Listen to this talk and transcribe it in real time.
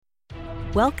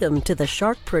Welcome to the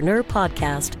Sharkpreneur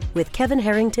Podcast with Kevin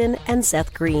Harrington and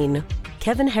Seth Green.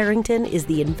 Kevin Harrington is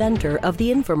the inventor of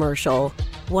the infomercial,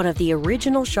 one of the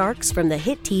original sharks from the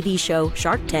hit TV show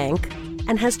Shark Tank,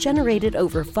 and has generated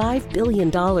over $5 billion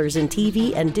in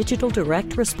TV and digital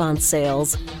direct response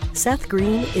sales. Seth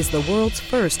Green is the world's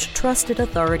first trusted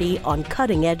authority on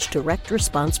cutting-edge direct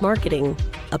response marketing,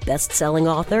 a best-selling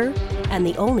author, and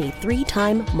the only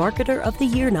 3-time Marketer of the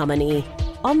Year nominee.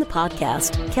 On the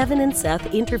podcast, Kevin and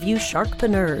Seth interview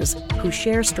sharkpreneurs who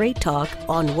share straight talk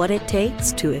on what it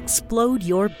takes to explode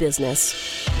your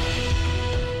business.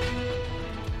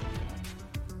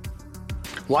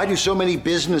 Why do so many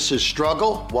businesses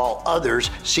struggle while others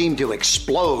seem to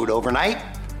explode overnight?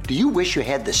 Do you wish you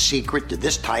had the secret to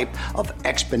this type of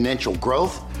exponential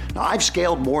growth? Now, I've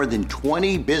scaled more than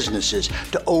 20 businesses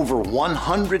to over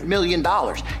 $100 million,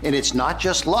 and it's not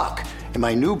just luck. In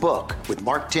my new book with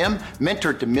Mark Timm,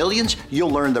 Mentor to Millions, you'll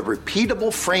learn the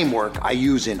repeatable framework I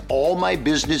use in all my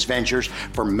business ventures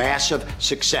for massive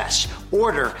success.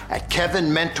 Order at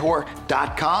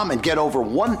kevinmentor.com and get over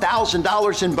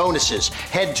 $1,000 in bonuses.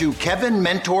 Head to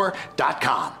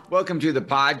kevinmentor.com. Welcome to the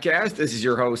podcast. This is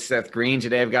your host, Seth Green.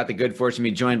 Today, I've got the good fortune to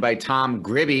be joined by Tom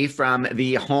Gribby from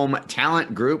the Home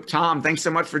Talent Group. Tom, thanks so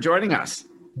much for joining us.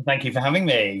 Thank you for having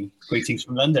me. Greetings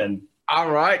from London.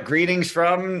 All right. Greetings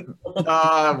from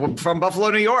Buffalo,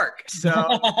 New York. So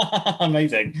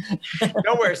amazing.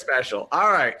 Nowhere special.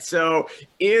 All right. So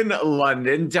in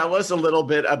London, tell us a little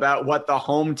bit about what the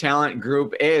Home Talent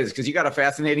Group is, because you got a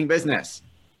fascinating business.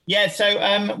 Yeah.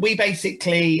 So we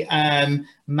basically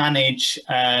manage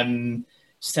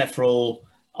several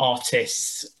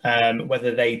artists,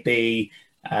 whether they be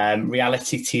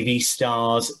reality TV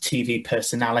stars, TV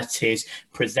personalities,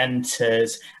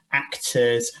 presenters,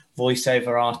 actors,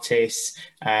 voiceover artists.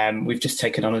 We've just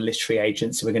taken on a literary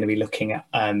agent, so we're going to be looking at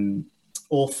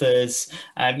authors.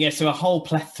 So a whole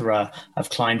plethora of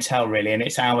clientele, really, and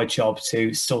it's our job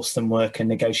to source them work and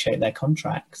negotiate their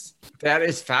contracts. That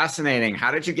is fascinating.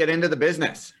 How did you get into the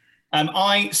business?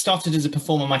 I started as a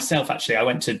performer myself, actually. I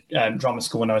went to drama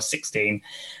school when I was 16,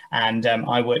 and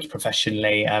I worked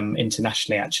professionally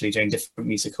internationally, actually, doing different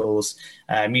musicals,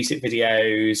 music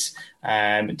videos,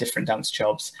 different dance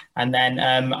jobs. And then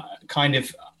I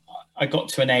got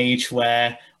to an age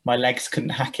where my legs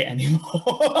couldn't hack it anymore.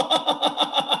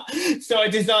 So I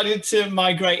decided to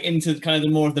migrate into kind of the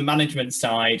more of the management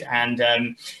side.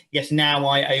 And yes, now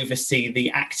I oversee the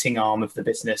acting arm of the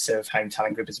business of Home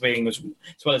Talent Group. As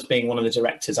well as being one of the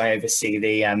directors, I oversee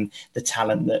the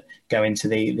talent that go into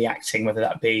the acting, whether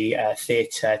that be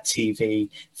theatre, TV,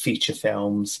 feature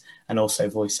films, and also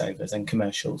voiceovers and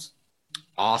commercials.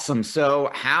 Awesome.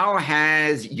 So how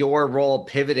has your role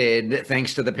pivoted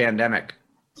thanks to the pandemic?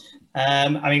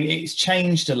 It's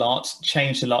changed a lot.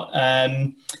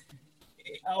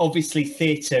 Obviously,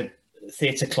 theatre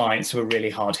clients were really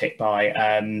hard hit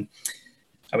by.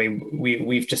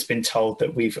 We've just been told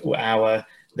that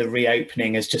the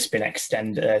reopening has just been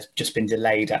extended, just been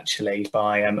delayed actually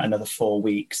by another 4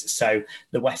 weeks. So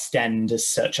the West End, as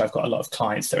such, I've got a lot of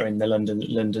clients that are in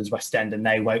London's West End, and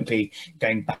they won't be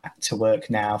going back to work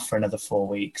now for another 4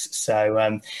 weeks.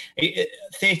 So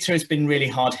theatre has been really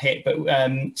hard hit, but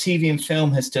TV and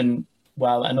film has done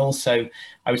well, and also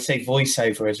I would say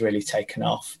voiceover has really taken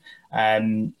off.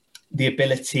 The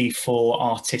ability for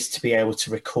artists to be able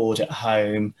to record at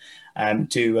home,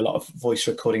 do a lot of voice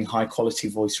recording, high quality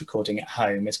voice recording at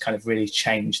home has kind of really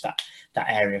changed that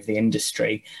area of the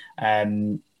industry.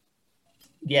 And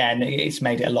it's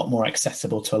made it a lot more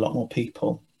accessible to a lot more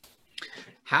people.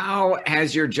 How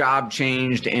has your job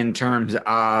changed in terms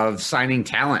of signing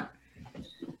talent?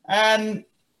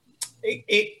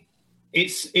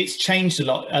 It's changed a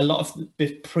lot. A lot of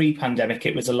pre-pandemic,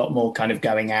 it was a lot more kind of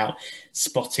going out,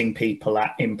 spotting people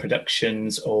in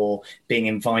productions or being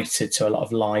invited to a lot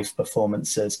of live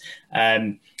performances.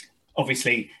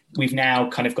 Obviously, we've now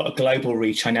kind of got a global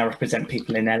reach. I now represent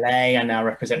people in LA. I now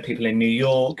represent people in New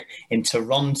York, in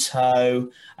Toronto,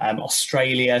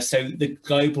 Australia. So the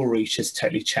global reach has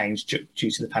totally changed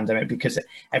due to the pandemic because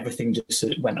everything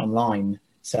just went online.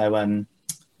 So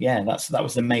that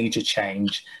was the major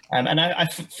change. And I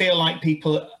feel like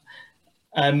people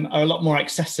are a lot more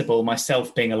accessible,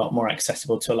 myself being a lot more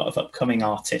accessible to a lot of upcoming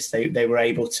artists. They were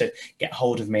able to get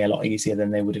hold of me a lot easier than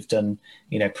they would have done,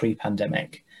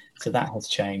 pre-pandemic. So that has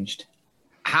changed.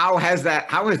 How has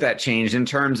that changed in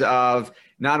terms of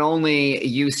not only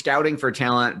you scouting for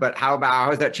talent, but how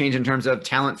has that changed in terms of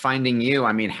talent finding you?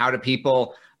 I mean, how do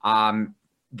people,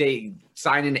 they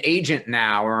sign an agent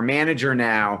now or a manager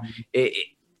now?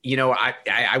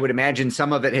 I would imagine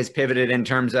some of it has pivoted in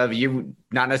terms of you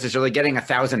not necessarily getting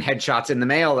 1,000 headshots in the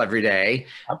mail every day.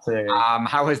 Absolutely.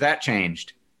 How has that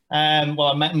changed?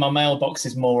 Well, my mailbox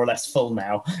is more or less full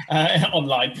now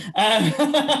online.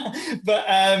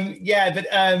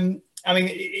 I mean,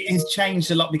 it has changed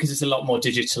a lot because it's a lot more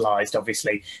digitalized,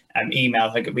 obviously.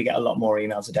 Email, we get a lot more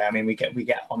emails a day. I mean, we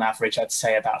get on average, I'd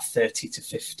say about 30 to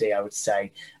 50, I would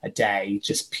say, a day,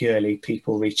 just purely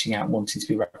people reaching out, wanting to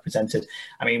be represented.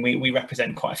 I mean, we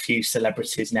represent quite a few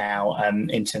celebrities now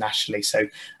internationally. So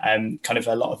kind of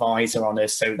a lot of eyes are on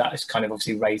us. So that has kind of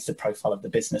obviously raised the profile of the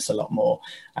business a lot more,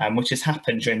 which has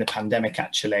happened during the pandemic,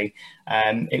 actually.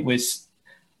 It was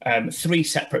 3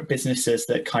 separate businesses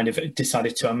that kind of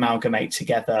decided to amalgamate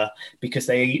together because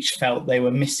they each felt they were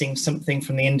missing something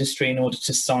from the industry in order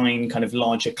to sign kind of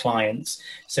larger clients.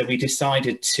 So we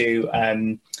decided to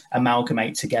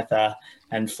amalgamate together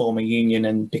and form a union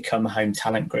and become a home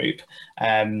talent group.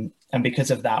 And because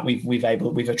of that,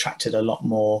 we've attracted a lot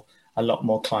more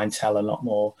clientele, a lot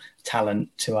more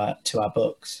talent to our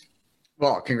books.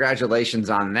 Well, congratulations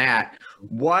on that.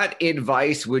 What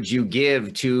advice would you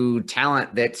give to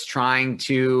talent that's trying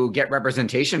to get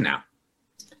representation now?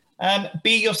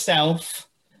 Be yourself.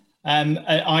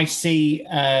 I see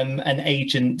an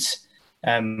agent,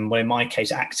 well, in my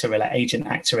case,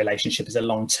 agent-actor relationship is a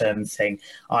long-term thing.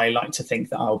 I like to think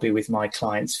that I'll be with my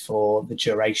clients for the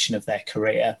duration of their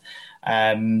career.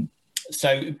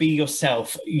 So be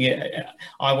yourself. Yeah,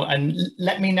 and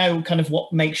let me know kind of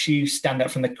what makes you stand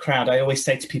out from the crowd. I always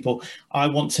say to people, I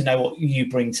want to know what you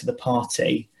bring to the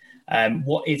party.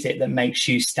 What is it that makes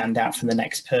you stand out from the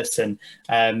next person?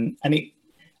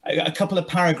 A couple of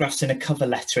paragraphs in a cover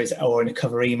letter or in a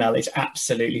cover email is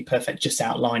absolutely perfect, just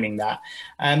outlining that.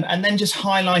 And then just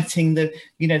highlighting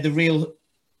the real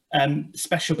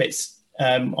special bits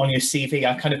on your CV.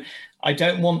 I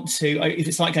don't want to, if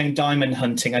it's like going diamond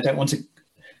hunting, I don't want to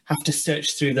have to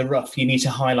search through the rough. You need to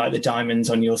highlight the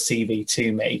diamonds on your CV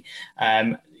to me.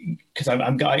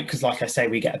 Because like I say,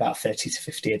 we get about 30 to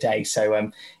 50 a day.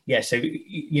 So,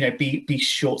 be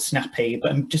short, snappy,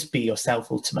 but just be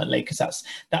yourself ultimately, because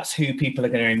that's who people are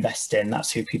going to invest in.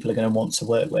 That's who people are going to want to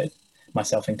work with,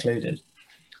 myself included.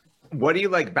 What do you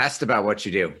like best about what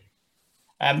you do?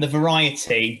 The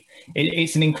variety.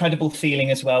 It's an incredible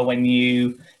feeling as well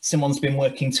when someone's been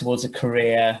working towards a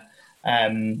career.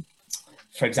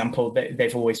 For example,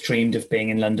 they've always dreamed of being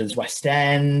in London's West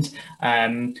End,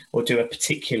 or do a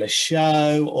particular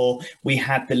show, or we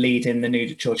had the lead in the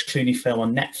new George Clooney film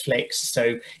on Netflix.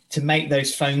 So to make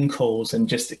those phone calls and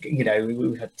just,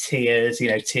 we had tears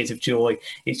of joy.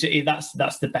 That's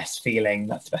the best feeling.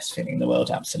 That's the best feeling in the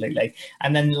world. Absolutely.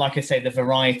 And then, like I say, the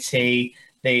variety,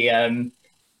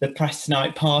 the press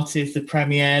night parties, the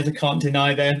premieres, I can't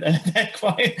deny they're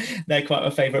quite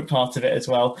a favourite part of it as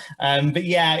well. But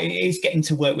yeah, it is getting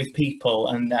to work with people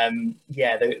and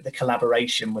the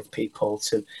collaboration with people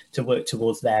to work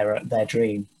towards their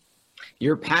dream.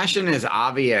 Your passion is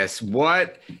obvious.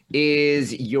 What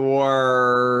is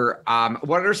your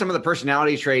what are some of the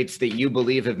personality traits that you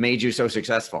believe have made you so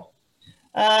successful?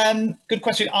 Good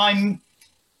question.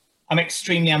 I'm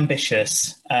extremely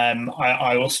ambitious.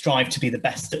 I will strive to be the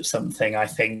best at something, I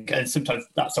think. And sometimes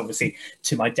that's obviously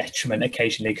to my detriment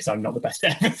occasionally because I'm not the best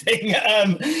at everything.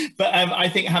 But I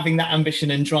think having that ambition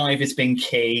and drive has been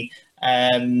key.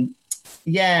 And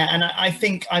I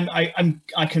think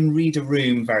I can read a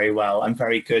room very well. I'm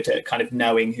very good at kind of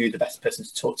knowing who the best person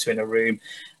to talk to in a room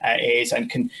is, and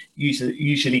can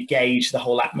usually gauge the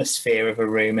whole atmosphere of a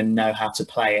room and know how to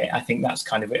play it. I think that's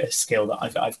kind of a skill that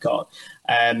I've got.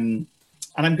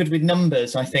 And I'm good with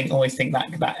numbers. I always think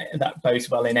that bodes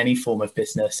well in any form of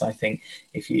business. I think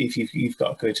if you've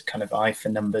got a good kind of eye for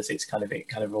numbers, it kind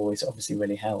of always obviously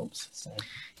really helps. So.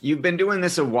 You've been doing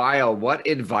this a while. What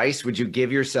advice would you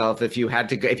give yourself if you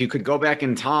could go back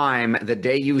in time, the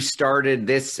day you started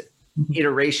this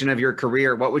iteration of your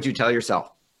career? What would you tell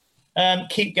yourself?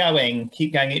 Keep going.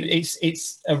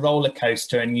 It's a roller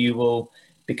coaster, and you will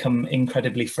become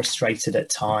incredibly frustrated at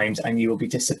times, and you will be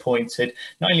disappointed,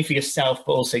 not only for yourself,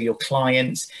 but also your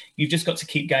clients. You've just got to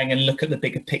keep going and look at the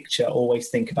bigger picture. Always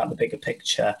think about the bigger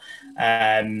picture.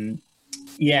 And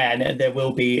there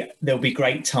will be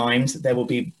great times. There will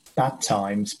be bad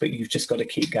times, but you've just got to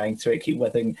keep going through it, keep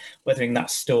weathering that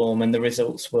storm, and the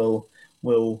results will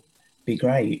be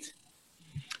great.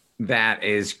 That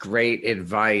is great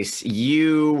advice.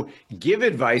 You give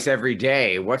advice every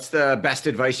day. What's the best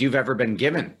advice you've ever been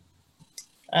given?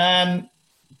 I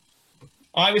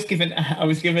was given.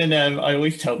 I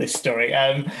always tell this story.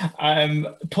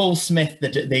 Paul Smith,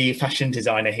 the fashion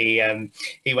designer, he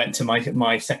went to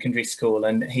my secondary school,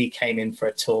 and he came in for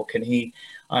a talk, and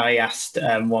I asked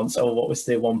once, what was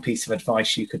the one piece of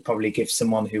advice you could probably give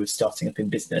someone who was starting up in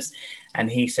business? And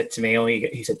he said to me,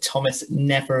 he said, Thomas,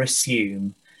 never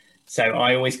assume. So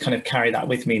I always kind of carry that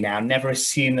with me now. Never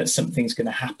assume that something's going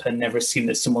to happen. Never assume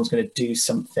that someone's going to do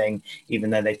something, even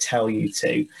though they tell you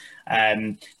to.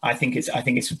 I think it's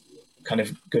kind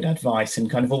of good advice, and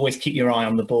kind of always keep your eye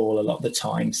on the ball a lot of the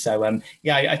time. So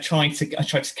I tried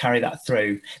to carry that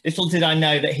through. Little did I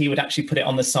know that he would actually put it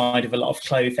on the side of a lot of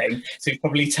clothing. So he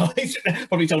probably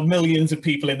told millions of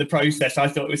people in the process. I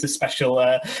thought it was a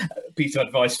special piece of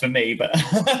advice for me, but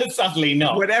sadly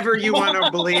not. Whatever you want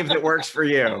to believe that works for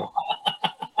you.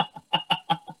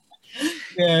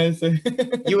 Yeah, so.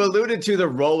 You alluded to the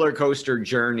roller coaster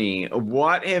journey.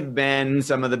 What have been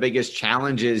some of the biggest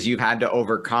challenges you've had to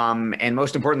overcome? And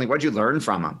most importantly, what did you learn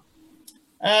from them?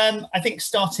 I think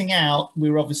starting out,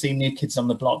 we were obviously new kids on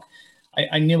the block.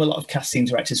 I knew a lot of casting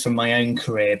directors from my own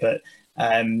career, but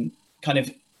kind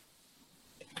of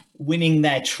winning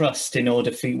their trust in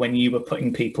order for when you were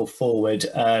putting people forward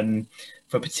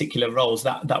for particular roles,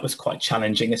 that was quite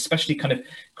challenging, especially kind of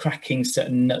cracking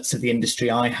certain nuts of the industry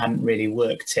I hadn't really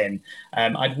worked in.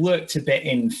 I'd worked a bit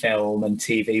in film and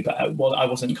TV, but I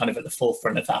wasn't kind of at the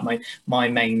forefront of that. My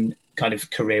main kind of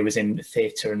career was in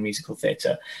theatre and musical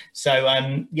theatre. So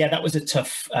that was a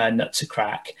tough nut to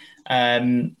crack.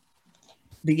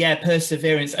 But yeah,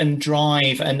 perseverance and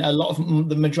drive, and a lot of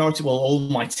the majority, well, all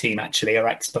my team actually are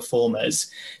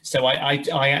ex-performers. So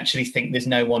I actually think there's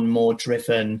no one more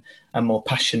driven and more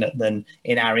passionate than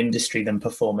in our industry than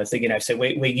performers. You know, so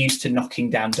we're used to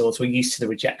knocking down doors, we're used to the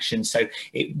rejection. So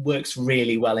it works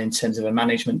really well in terms of a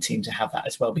management team to have that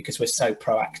as well, because we're so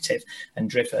proactive and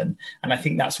driven. And I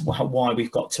think that's why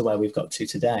we've got to where we've got to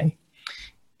today.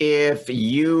 If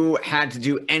you had to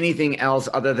do anything else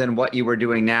other than what you were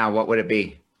doing now, what would it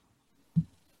be?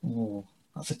 Oh,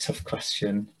 that's a tough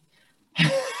question.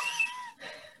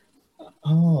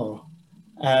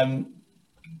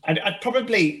 I'd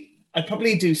probably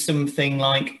do something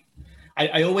like,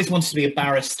 I always wanted to be a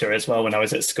barrister as well when I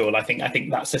was at school. I think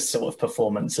that's a sort of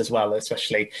performance as well,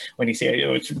 especially when you see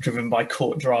it's driven by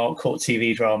court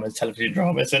TV dramas, television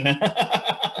dramas, and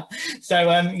so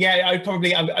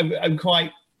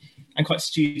I'm quite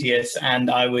studious, and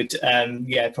I would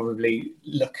probably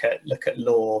look at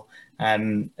law,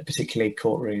 particularly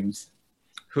courtrooms.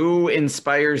 Who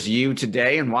inspires you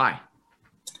today and why?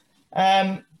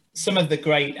 Some of the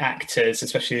great actors,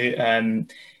 especially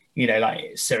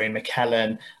like Ciaran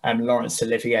McKellen, Laurence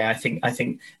Olivier. I think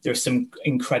there are some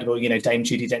incredible, Dame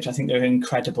Judi Dench. I think there are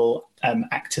incredible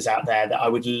actors out there that I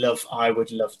would love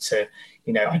to,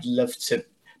 I'd love to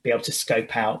be able to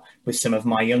scope out with some of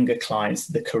my younger clients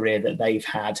the career that they've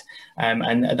had,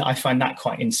 and I find that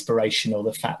quite inspirational.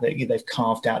 The fact that they've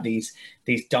carved out these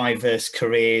diverse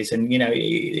careers, and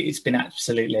it's been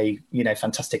absolutely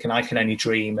fantastic. And I can only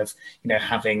dream of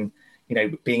having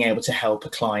being able to help a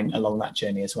client along that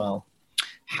journey as well.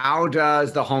 How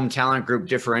does the Home Talent Group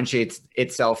differentiate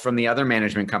itself from the other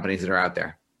management companies that are out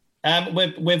there?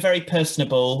 We're very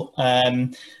personable.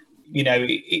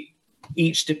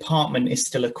 Each department is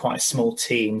still quite a small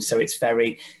team, so it's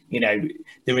very,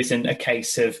 there isn't a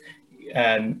case of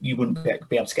you wouldn't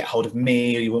be able to get hold of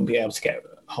me, or you wouldn't be able to get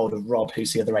hold of Rob,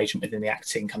 who's the other agent within the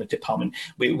acting kind of department.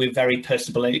 We're very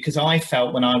personable, because I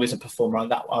felt when I was a performer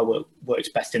that I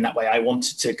worked best in that way. I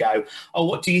wanted to go, oh,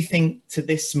 what do you think to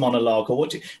this monologue, or what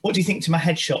do you think to my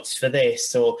headshots for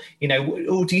this, or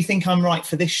or do you think I'm right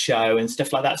for this show, and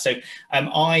stuff like that. So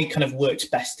I kind of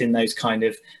worked best in that kind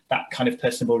of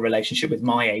personable relationship with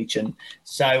my agent.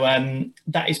 So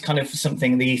that is kind of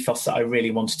something, the ethos that I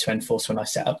really wanted to enforce when I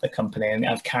set up the company, and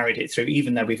I've carried it through.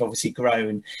 Even though we've obviously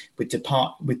grown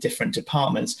with different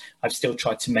departments, I've still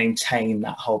tried to maintain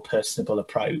that whole personable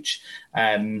approach.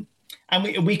 And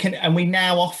we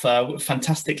now offer,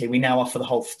 fantastically, we now offer the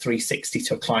whole 360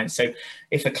 to a client. So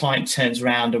if a client turns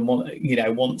around and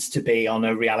wants to be on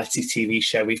a reality TV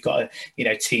show, we've got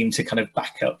a team to kind of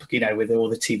back up, with all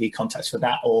the TV contacts for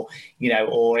that, or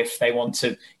if they want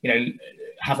to,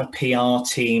 have a PR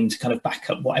team to kind of back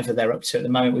up whatever they're up to at the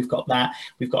moment. We've got that.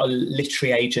 We've got a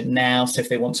literary agent now, so if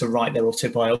they want to write their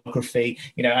autobiography,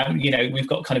 we've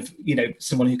got kind of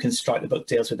someone who can strike the book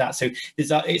deals with that. So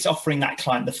it's offering that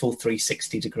client the full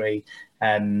 360-degree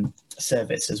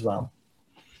service as well.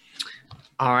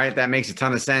 All right, that makes a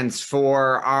ton of sense.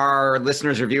 For our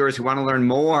listeners or viewers who want to learn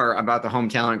more about the Home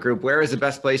Talent Group, where is the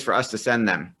best place for us to send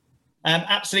them?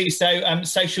 Absolutely. So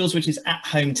socials, which is at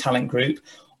Home Talent Group,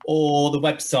 or the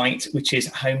website, which is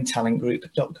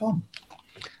hometalentgroup.com.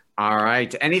 All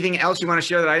right. Anything else you want to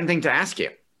share that I didn't think to ask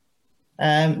you?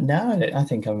 No, I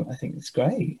think it's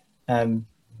great.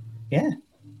 Yeah.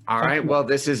 All right. Well,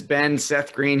 this has been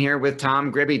Seth Green here with Tom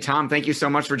Gribbe. Tom, thank you so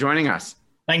much for joining us.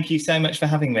 Thank you so much for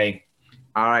having me.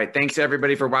 All right. Thanks,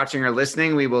 everybody, for watching or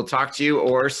listening. We will talk to you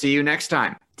or see you next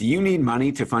time. Do you need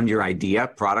money to fund your idea,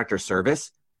 product, or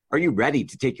service? Are you ready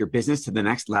to take your business to the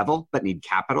next level but need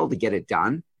capital to get it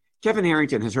done? Kevin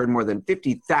Harrington has heard more than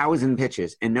 50,000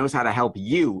 pitches and knows how to help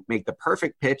you make the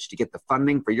perfect pitch to get the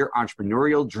funding for your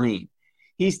entrepreneurial dream.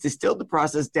 He's distilled the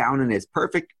process down in his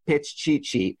perfect pitch cheat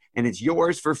sheet, and it's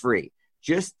yours for free.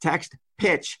 Just text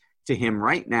PITCH to him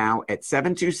right now at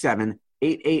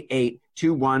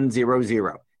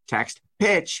 727-888-2100. Text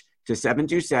PITCH to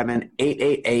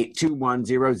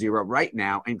 727-888-2100 right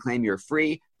now and claim your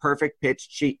free perfect pitch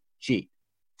cheat sheet.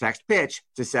 Text PITCH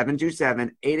to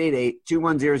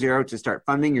 727-888-2100 to start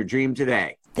funding your dream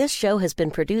today. This show has been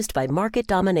produced by Market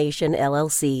Domination,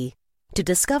 LLC. To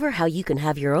discover how you can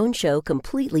have your own show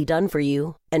completely done for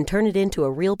you and turn it into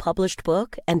a real published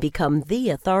book and become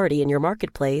the authority in your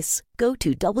marketplace, go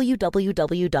to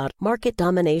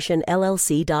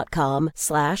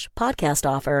www.marketdominationllc.com/podcast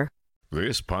offer.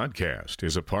 This podcast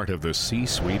is a part of the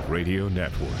C-Suite Radio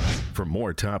Network. For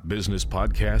more top business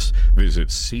podcasts, visit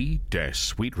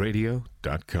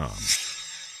c-suiteradio.com.